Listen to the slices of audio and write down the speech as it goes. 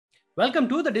Welcome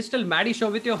to the Digital Maddie Show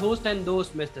with your host and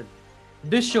host, Mr.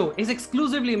 This show is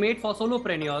exclusively made for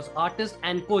solopreneurs, artists,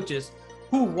 and coaches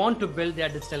who want to build their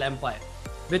digital empire.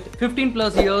 With 15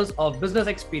 plus years of business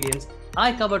experience,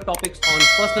 I cover topics on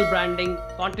personal branding,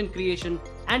 content creation,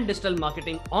 and digital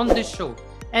marketing on this show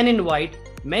and invite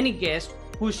many guests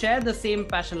who share the same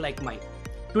passion like mine.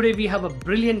 Today, we have a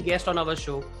brilliant guest on our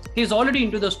show. He's already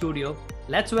into the studio.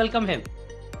 Let's welcome him.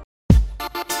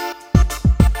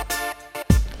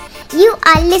 You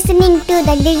are listening to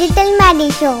the Digital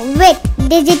Maddie Show with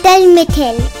Digital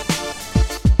Mithil.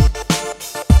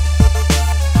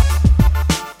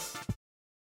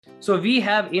 So we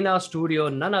have in our studio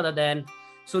none other than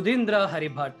Sudhindra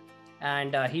Haribhat,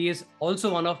 and he is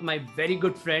also one of my very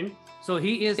good friend. So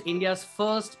he is India's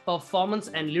first performance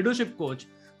and leadership coach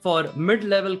for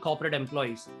mid-level corporate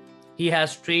employees. He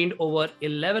has trained over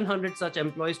 1100 such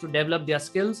employees to develop their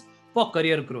skills for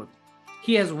career growth.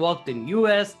 He has worked in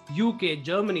US, UK,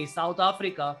 Germany, South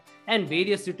Africa, and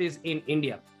various cities in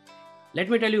India. Let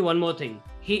me tell you one more thing.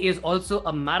 He is also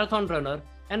a marathon runner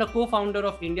and a co-founder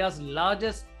of India's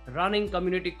largest running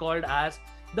community called as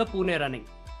the Pune Running.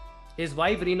 His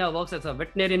wife Reena works as a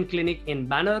veterinarian clinic in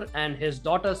Banner, and his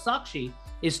daughter Sakshi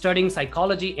is studying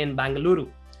psychology in Bangalore.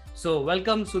 So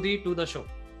welcome Sudhi to the show.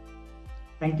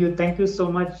 Thank you. Thank you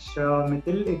so much,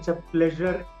 Mithil. It's a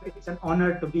pleasure. It's an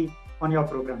honor to be on your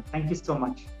program. Thank you so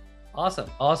much. Awesome.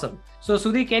 So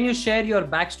Sudhi, can you share your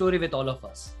backstory with all of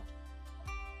us?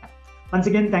 Once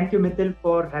again, thank you, Mithil,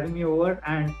 for having me over,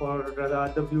 and for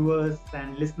the viewers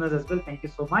and listeners as well. Thank you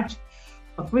so much.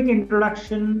 A quick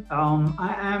introduction.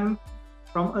 I am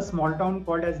from a small town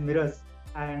called as Miras,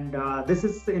 and this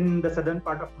is in the southern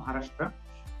part of Maharashtra.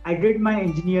 I did my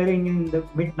engineering in the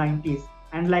mid-90s,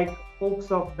 and like folks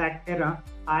of that era,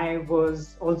 I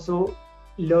was also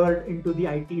lured into the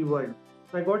IT world.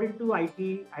 So I got into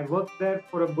IT. I worked there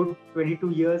for a good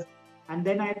 22 years. And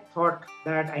then I thought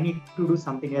that I need to do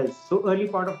something else. So early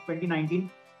part of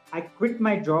 2019, I quit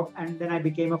my job and then I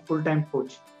became a full-time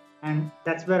coach. And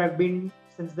that's where I've been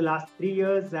since the last 3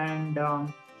 years. And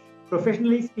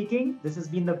professionally speaking, this has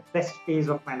been the best phase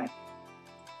of my life.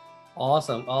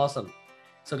 Awesome.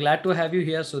 So glad to have you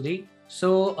here, Sudhi.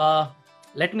 So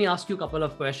let me ask you a couple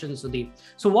of questions, Sudhi.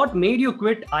 So what made you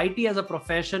quit IT as a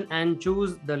profession and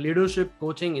choose the leadership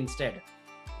coaching instead?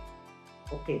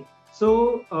 Okay.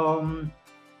 So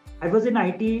I was in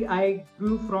IT. I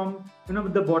grew from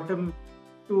the bottom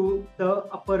to the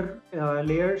upper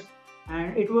layers,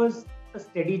 and it was a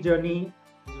steady journey.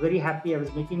 I was very happy. I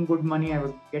was making good money. I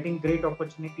was getting great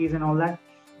opportunities and all that.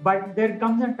 But there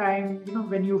comes a time,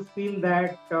 when you feel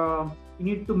that you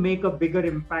need to make a bigger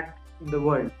impact in the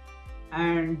world.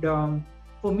 And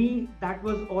for me, that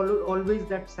was always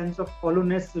that sense of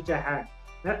hollowness which I had.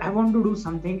 That I want to do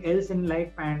something else in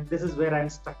life, and this is where I'm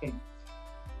stuck in.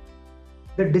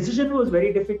 The decision was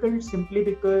very difficult simply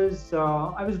because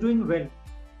I was doing well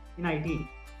in IT.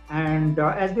 And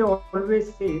as they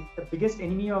always say, the biggest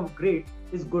enemy of great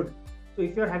is good. So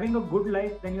if you're having a good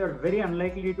life, then you're very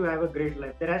unlikely to have a great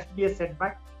life. There has to be a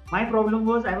setback. My problem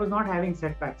was I was not having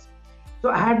setbacks. So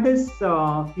I had this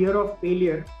fear of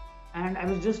failure, and I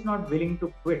was just not willing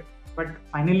to quit. But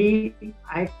finally,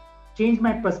 I changed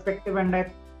my perspective and I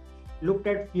looked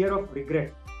at fear of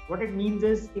regret. What it means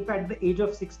is, if at the age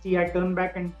of 60, I turn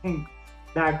back and think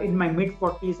that in my mid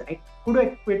 40s, I could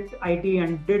have quit IT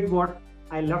and did what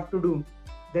I love to do,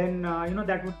 then,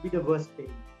 that would be the worst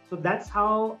thing. So that's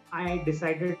how I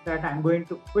decided that I'm going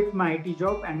to quit my IT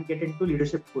job and get into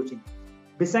leadership coaching.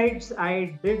 Besides,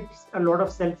 I did a lot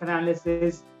of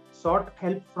self-analysis, sought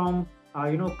help from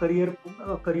career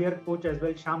coach as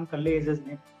well. Sham Kalle is his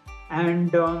name.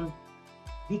 And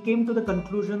we came to the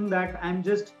conclusion that I'm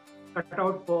just cut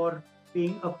out for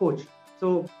being a coach.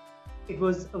 So it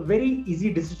was a very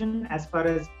easy decision as far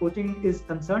as coaching is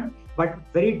concerned, but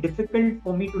very difficult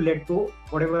for me to let go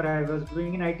whatever I was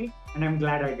doing in IT. And I'm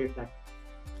glad I did that.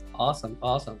 Awesome.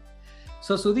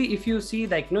 So Sudhi, if you see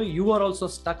you are also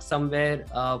stuck somewhere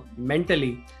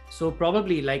mentally. So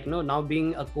probably now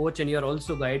being a coach and you're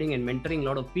also guiding and mentoring a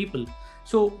lot of people.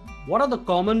 So what are the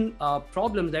common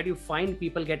problems that you find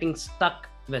people getting stuck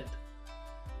with?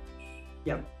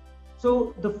 Yeah.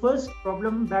 So the first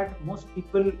problem that most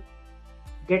people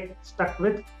get stuck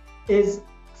with is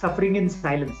suffering in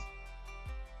silence.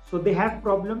 So they have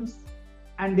problems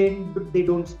and then they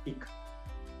don't speak.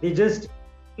 They just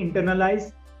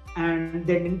internalize and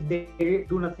then they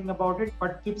do nothing about it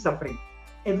but keep suffering.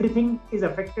 Everything is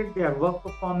affected, their work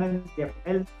performance, their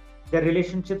health, their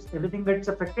relationships, everything gets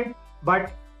affected,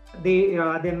 but they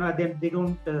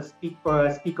don't speak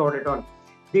out at all.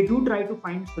 They do try to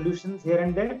find solutions here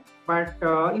and there, but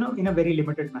in a very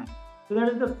limited manner. So that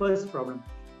is the first problem.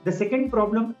 The second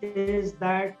problem is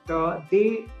that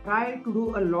they try to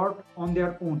do a lot on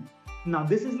their own. Now,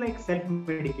 this is like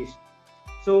self-medication.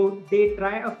 So they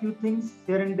try a few things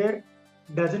here and there,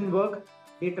 doesn't work,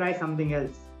 they try something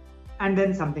else, and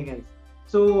then something else.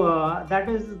 So that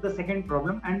is the second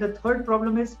problem. And the third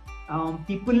problem is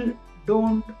people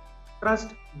don't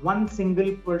trust one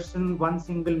single person, one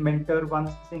single mentor,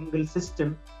 one single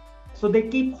system. So they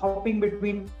keep hopping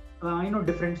between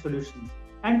different solutions.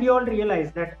 And we all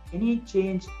realize that any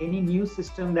change, any new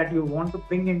system that you want to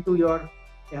bring into your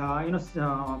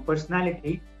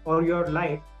personality or your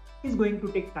life is going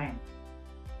to take time.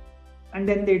 And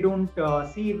then they don't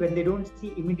when they don't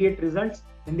see immediate results,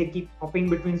 then they keep hopping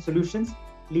between solutions,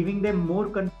 leaving them more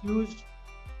confused,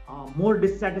 more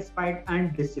dissatisfied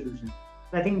and disillusioned.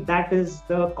 So I think that is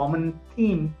the common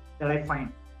theme that I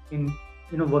find in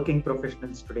working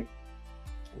professionals today.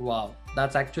 Wow,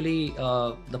 that's actually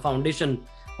the foundation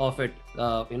of it.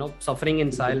 Suffering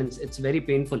in silence. It's very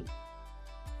painful.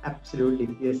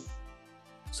 Absolutely, yes.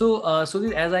 So,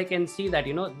 Sudhir, as I can see that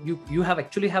you have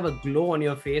actually have a glow on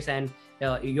your face and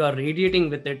you are radiating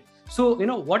with it. So,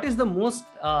 what is the most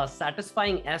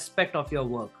satisfying aspect of your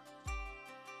work?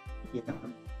 Yeah,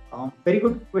 very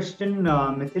good question,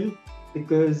 Mithil.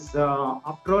 Because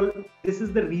after all, this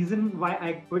is the reason why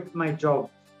I quit my job,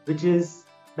 which is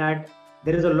that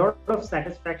there is a lot of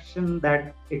satisfaction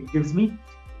that it gives me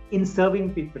in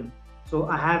serving people. So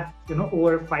I have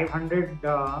over 500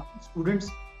 students.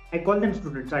 I call them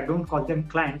students, I don't call them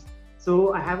clients.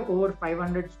 So I have over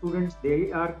 500 students.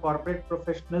 They are corporate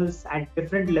professionals at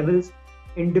different levels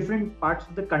in different parts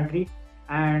of the country.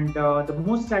 And the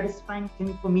most satisfying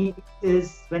thing for me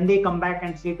is when they come back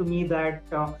and say to me that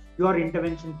your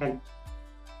intervention helped.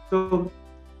 So,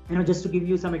 just to give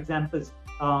you some examples.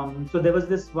 So there was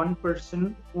this one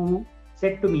person who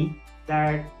said to me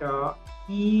that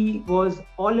he was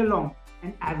all along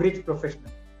an average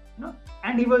professional,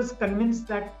 and he was convinced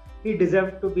that he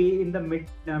deserved to be in the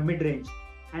mid range.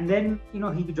 And then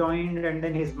he joined, and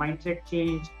then his mindset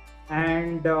changed,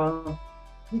 and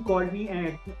he called me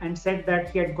and said that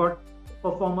he had got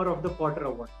Performer of the Quarter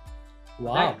award.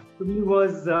 Wow, that to me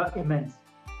was immense.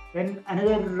 Then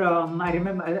another, I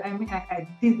remember.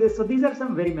 So these are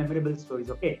some very memorable stories.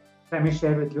 Okay, if I may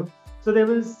share with you. So there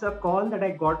was a call that I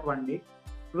got one day.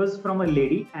 It was from a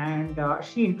lady, and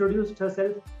she introduced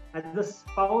herself as the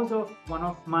spouse of one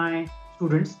of my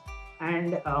students,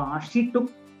 and she took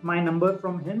my number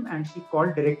from him and she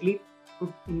called directly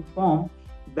to inform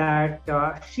that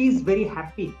she's very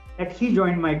happy that he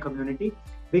joined my community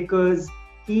because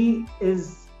he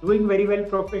is doing very well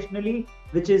professionally,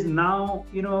 which is now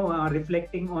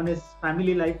reflecting on his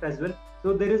family life as well.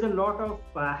 So there is a lot of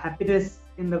happiness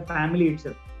in the family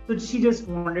itself. So she just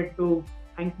wanted to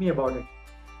thank me about it.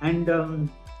 And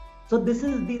so these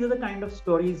are the kind of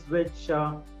stories which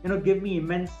give me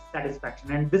immense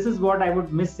satisfaction. And this is what I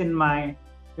would miss in my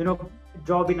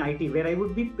job in IT, where I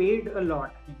would be paid a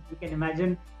lot. You can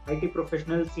imagine IT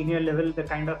professional, senior level, the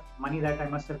kind of money that I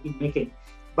must have been making.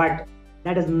 But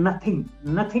that is nothing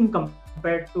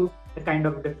compared to the kind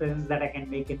of difference that I can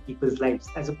make in people's lives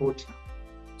as a coach.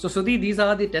 So Sudhi, these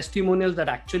are the testimonials that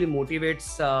actually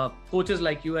motivates coaches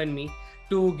like you and me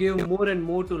to give more and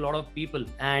more to a lot of people.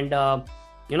 And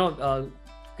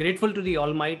grateful to the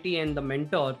Almighty and the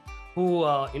mentor who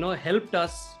helped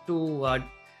us to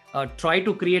try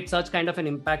to create such kind of an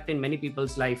impact in many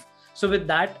people's life. So with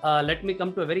that, let me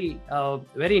come to a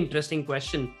very interesting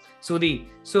question, Sudhi.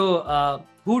 So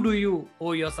who do you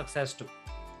owe your success to?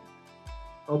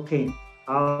 Okay,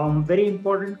 very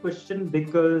important question,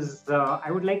 because I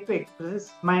would like to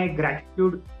express my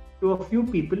gratitude to a few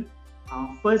people.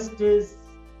 First is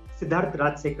Siddharth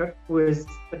Rajsekar, who is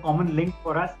the common link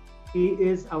for us. He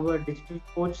is our digital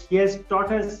coach. He has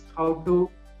taught us how to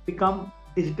become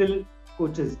digital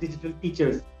coaches, digital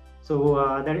teachers.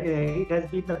 So that it has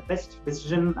been the best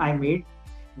decision I made.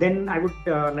 Then I would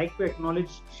like to acknowledge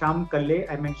Shyam Kalle.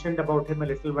 I mentioned about him a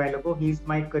little while ago. He's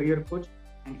my career coach,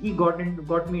 and he got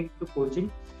me into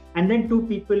coaching. And then two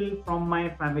people from my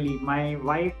family, my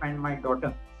wife and my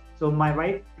daughter. So my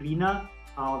wife, Reena,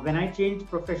 when I changed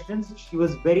professions, she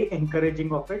was very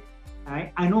encouraging of it.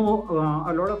 I know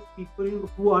a lot of people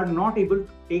who are not able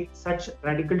to take such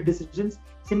radical decisions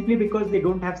simply because they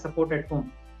don't have support at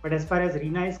home. But as far as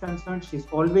Reena is concerned, she's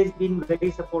always been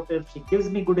very supportive. She gives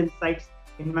me good insights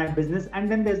in my business.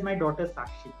 And then there's my daughter,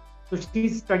 Sakshi. So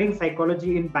she's studying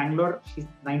psychology in Bangalore. She's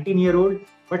 19-year-old,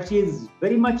 but she is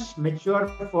very much mature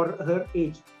for her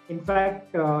age. In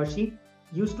fact, she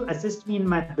used to assist me in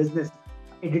my business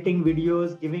editing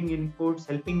videos, giving inputs,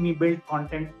 helping me build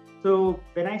content. So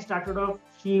when I started off,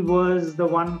 she was the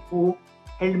one who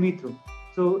held me through.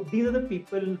 So these are the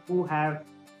people who have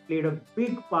played a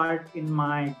big part in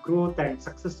my growth and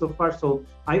success so far. So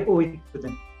I owe it to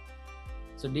them.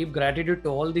 So deep gratitude to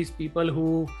all these people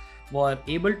who were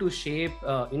able to shape,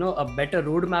 a better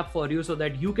roadmap for you, so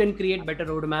that you can create better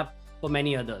roadmap for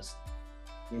many others.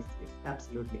 Yes,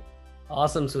 absolutely.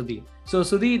 Awesome, Sudhi. So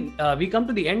Sudhi, we come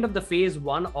to the end of the phase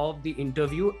 1 of the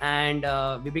interview, and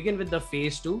we begin with the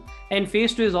phase 2. And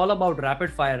phase 2 is all about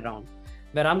rapid fire round,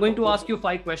 where I'm going to ask you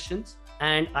 5 questions,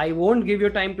 and I won't give you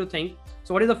time to think.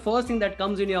 So what is the first thing that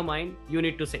comes in your mind you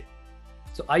need to say?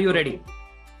 So are you ready?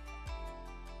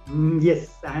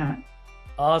 Yes, I am.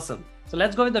 Awesome. So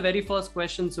let's go with the very first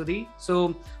question, Sudhi.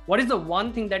 So what is the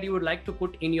one thing that you would like to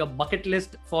put in your bucket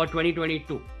list for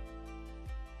 2022?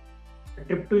 A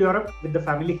trip to Europe with the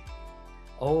family.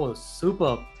 Oh,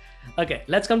 superb. Okay,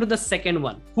 let's come to the second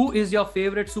one. Who is your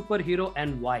favorite superhero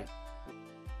and why?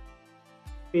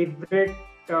 Favorite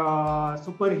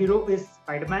superhero is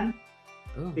Spider-Man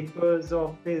because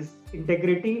of his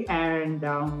integrity, and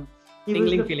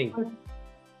Tingling feeling.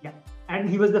 And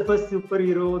he was the first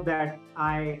superhero that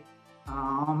I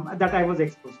was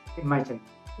exposed in my childhood.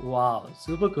 Wow,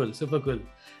 super cool, super cool.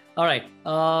 All right.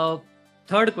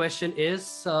 Third question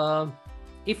is,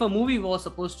 if a movie was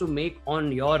supposed to make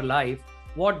on your life,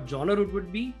 what genre it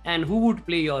would be and who would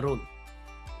play your role?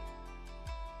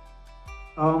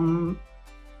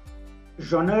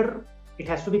 Genre, it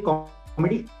has to be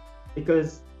comedy,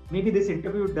 because maybe this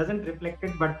interview doesn't reflect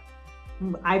it, but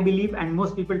I believe, and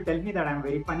most people tell me, that I'm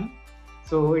very funny.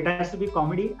 So it has to be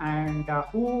comedy. And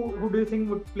who do you think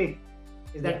would play?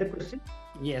 Is that the question?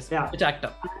 Yes. Yeah. Which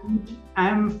actor?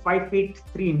 I'm 5 feet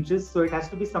 3 inches, so it has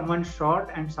to be someone short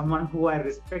and someone who I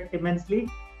respect immensely.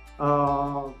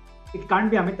 It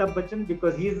can't be Amitabh Bachchan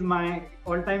because he's my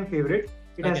all-time favorite.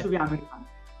 It has to be Amir Khan.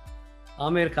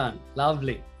 Amir Khan.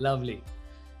 Lovely, lovely.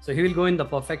 So he will go in the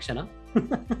perfection, huh?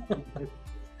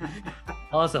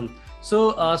 Awesome.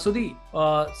 So, Sudhi,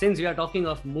 since we are talking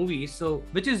of movies, so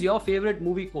which is your favorite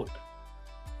movie quote?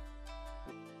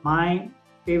 My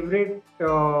favorite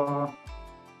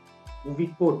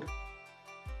movie quote.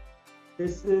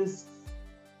 This is.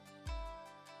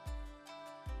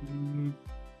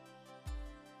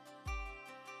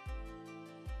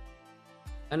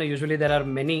 I know usually there are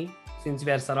many since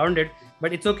we are surrounded,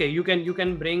 but it's okay. You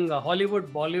can bring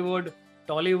Hollywood, Bollywood,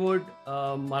 Tollywood,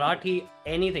 Marathi,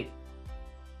 anything.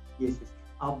 Yes.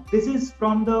 This is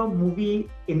from the movie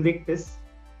Invictus.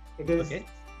 It is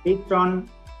based on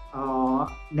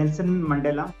Nelson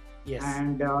Mandela. Yes.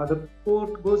 And the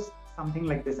quote goes something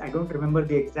like this. I don't remember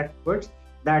the exact words.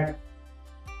 That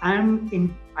I'm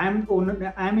in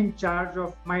charge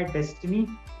of my destiny,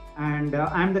 and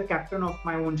I'm the captain of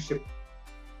my own ship.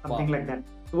 Something like that.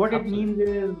 So what it means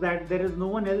is that there is no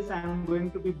one else I'm going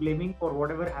to be blaming for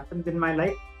whatever happens in my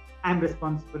life. I'm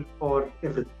responsible for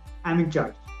everything. I'm in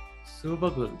charge. Super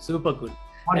cool. Super cool.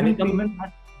 Morgan Freeman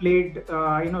has played,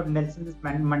 Nelson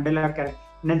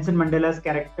Mandela's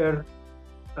character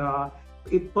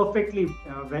perfectly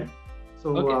well.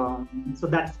 So, so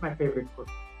that's my favorite quote.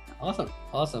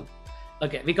 Awesome.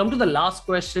 Okay, we come to the last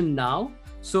question now.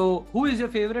 So, who is your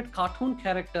favorite cartoon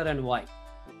character and why?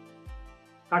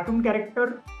 Cartoon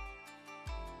character,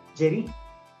 Jerry.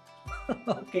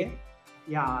 Okay.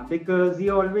 Yeah, because he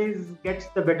always gets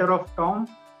the better of Tom,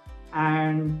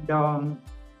 and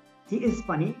he is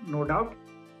funny, no doubt.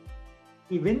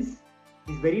 He wins.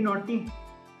 He's very naughty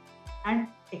and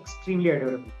extremely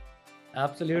adorable.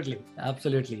 Absolutely.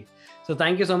 So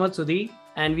thank you so much, Sudhi.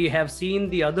 And we have seen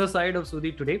the other side of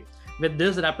Sudhi today with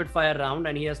this rapid fire round,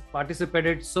 and he has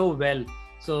participated so well.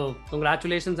 So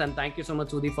congratulations and thank you so much,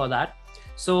 Sudhi, for that.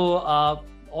 So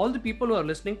all the people who are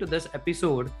listening to this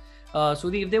episode,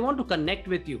 Sudhi, if they want to connect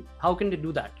with you, how can they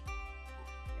do that?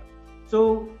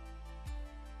 So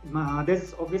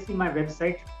there's obviously my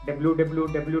website,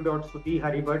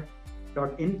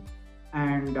 www.sudhiharibhat.in,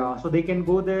 and so they can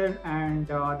go there and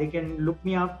they can look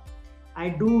me up. I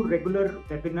do regular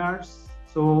webinars,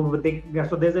 so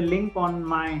there's a link on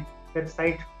my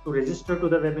website to register to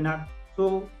the webinar.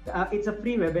 So it's a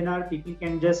free webinar. People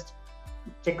can just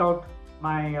check out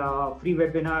my free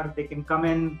webinar. They can come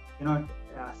in,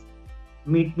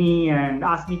 meet me and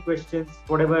ask me questions,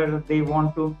 whatever they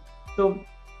want to. So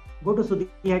go to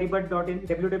sudhiharibhat.in,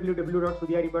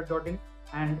 www.sudhiharibhat.in,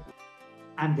 and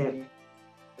I'm there.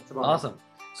 That's about awesome.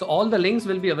 So all the links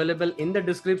will be available in the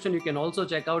description. You can also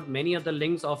check out many other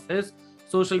links of his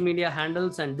social media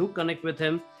handles and do connect with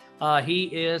him.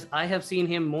 I have seen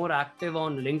him more active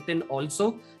on LinkedIn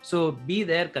also. So be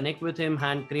there, connect with him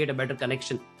and create a better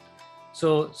connection.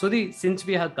 So Sudhi, since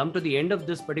we have come to the end of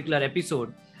this particular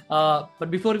episode, but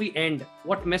before we end,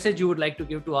 what message you would like to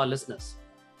give to our listeners?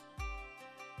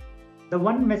 The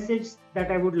one message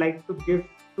that I would like to give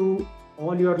to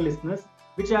all your listeners,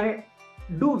 which I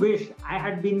do wish I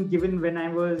had been given when I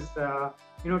was,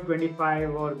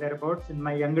 25 or thereabouts in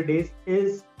my younger days,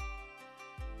 is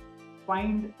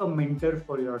find a mentor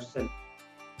for yourself.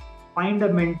 Find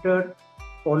a mentor,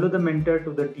 follow the mentor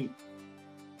to the T.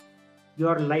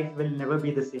 Your life will never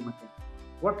be the same again.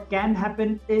 What can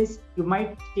happen is you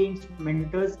might change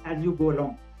mentors as you go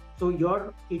along. So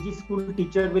your KG school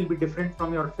teacher will be different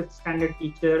from your 5th standard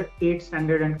teacher, 8th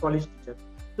standard and college teacher.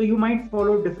 So you might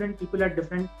follow different people at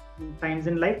different times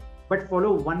in life, but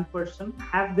follow one person.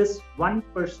 Have this one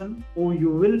person who you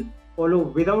will follow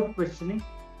without questioning,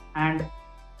 and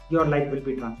your life will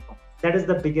be transformed. That is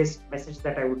the biggest message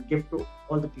that I would give to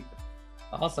all the people.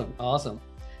 Awesome.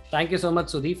 Thank you so much,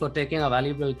 Sudhi, for taking a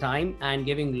valuable time and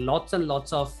giving lots and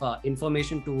lots of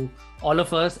information to all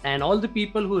of us and all the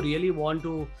people who really want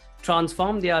to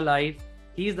transform their life.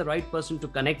 He is the right person to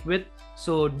connect with.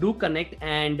 So do connect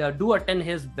and do attend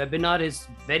his webinar, his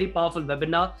very powerful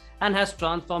webinar, and has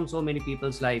transformed so many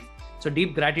people's life. So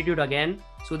deep gratitude again,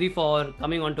 Sudhi, for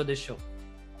coming onto this show.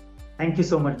 Thank you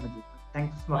so much, Majid.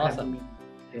 Thanks for having me.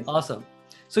 Yes. Awesome.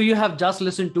 So you have just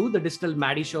listened to the Digital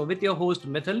Maddie Show with your host,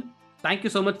 Mithil. Thank you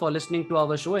so much for listening to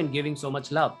our show and giving so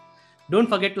much love. Don't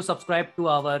forget to subscribe to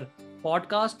our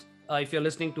podcast if you're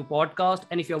listening to podcast,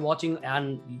 and if you're watching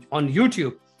on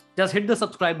YouTube, just hit the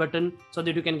subscribe button so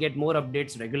that you can get more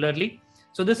updates regularly.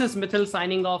 So this is Mithil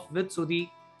signing off with Sudhi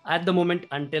at the moment.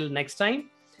 Until next time,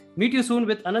 meet you soon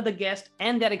with another guest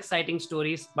and their exciting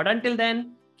stories. But until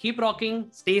then, keep rocking,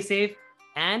 stay safe,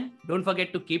 and don't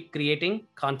forget to keep creating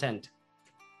content.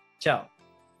 Ciao.